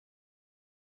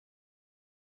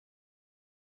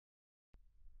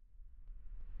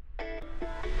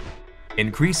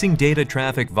Increasing data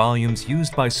traffic volumes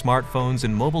used by smartphones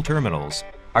and mobile terminals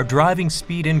are driving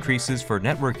speed increases for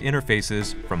network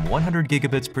interfaces from 100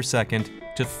 gigabits per second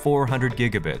to 400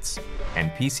 gigabits,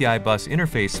 and PCI bus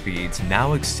interface speeds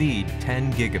now exceed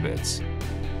 10 gigabits.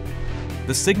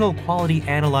 The Signal Quality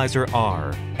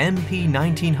Analyzer-R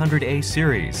MP1900A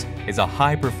series is a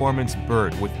high-performance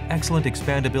BERT with excellent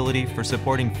expandability for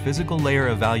supporting physical layer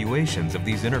evaluations of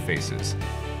these interfaces.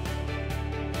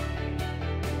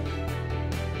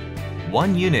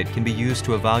 One unit can be used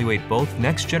to evaluate both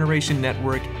next-generation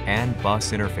network and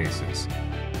bus interfaces.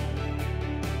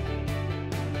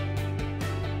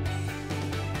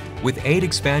 With 8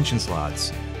 expansion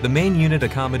slots, the main unit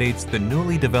accommodates the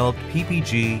newly developed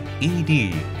PPG,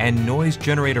 ED, and noise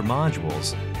generator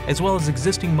modules, as well as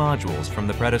existing modules from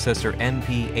the predecessor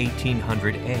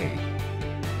MP1800A.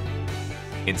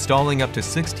 Installing up to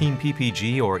 16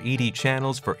 PPG or ED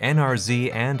channels for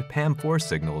NRZ and PAM4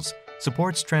 signals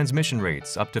supports transmission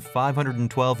rates up to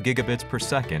 512 gigabits per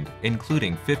second,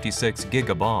 including 56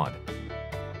 gigabaud.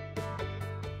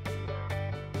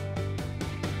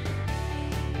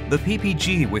 The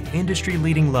PPG with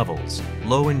industry-leading levels,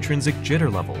 low intrinsic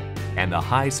jitter level, and the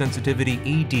high-sensitivity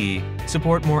ED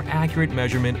support more accurate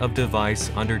measurement of device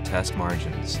under test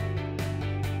margins.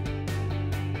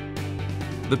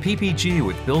 The PPG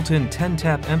with built-in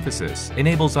 10-tap emphasis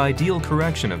enables ideal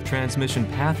correction of transmission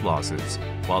path losses,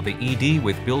 while the ED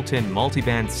with built-in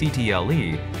multiband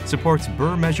CTLE supports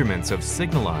BER measurements of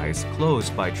signal eyes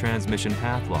closed by transmission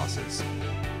path losses.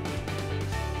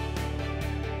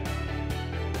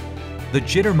 The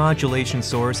jitter modulation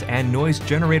source and noise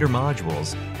generator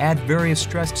modules add various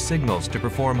stressed signals to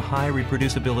perform high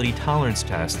reproducibility tolerance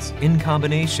tests in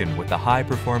combination with the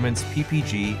high-performance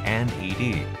PPG and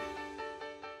ED.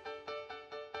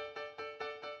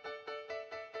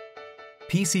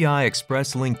 PCI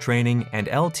Express Link training and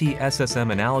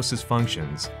LTSSM analysis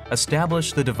functions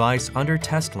establish the device under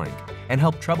test link and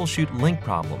help troubleshoot link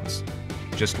problems.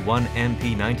 Just one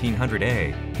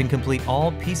MP1900A can complete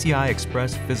all PCI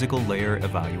Express physical layer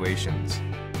evaluations.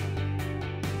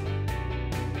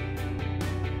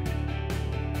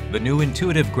 The new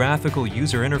intuitive graphical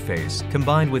user interface,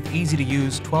 combined with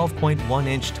easy-to-use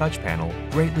 12.1-inch touch panel,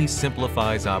 greatly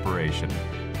simplifies operation.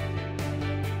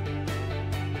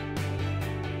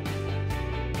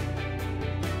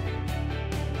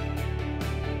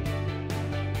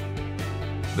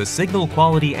 The Signal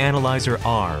Quality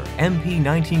Analyzer-R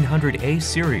MP1900A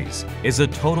series is a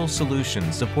total solution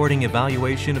supporting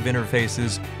evaluation of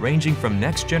interfaces ranging from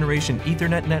next-generation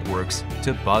Ethernet networks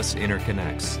to bus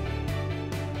interconnects.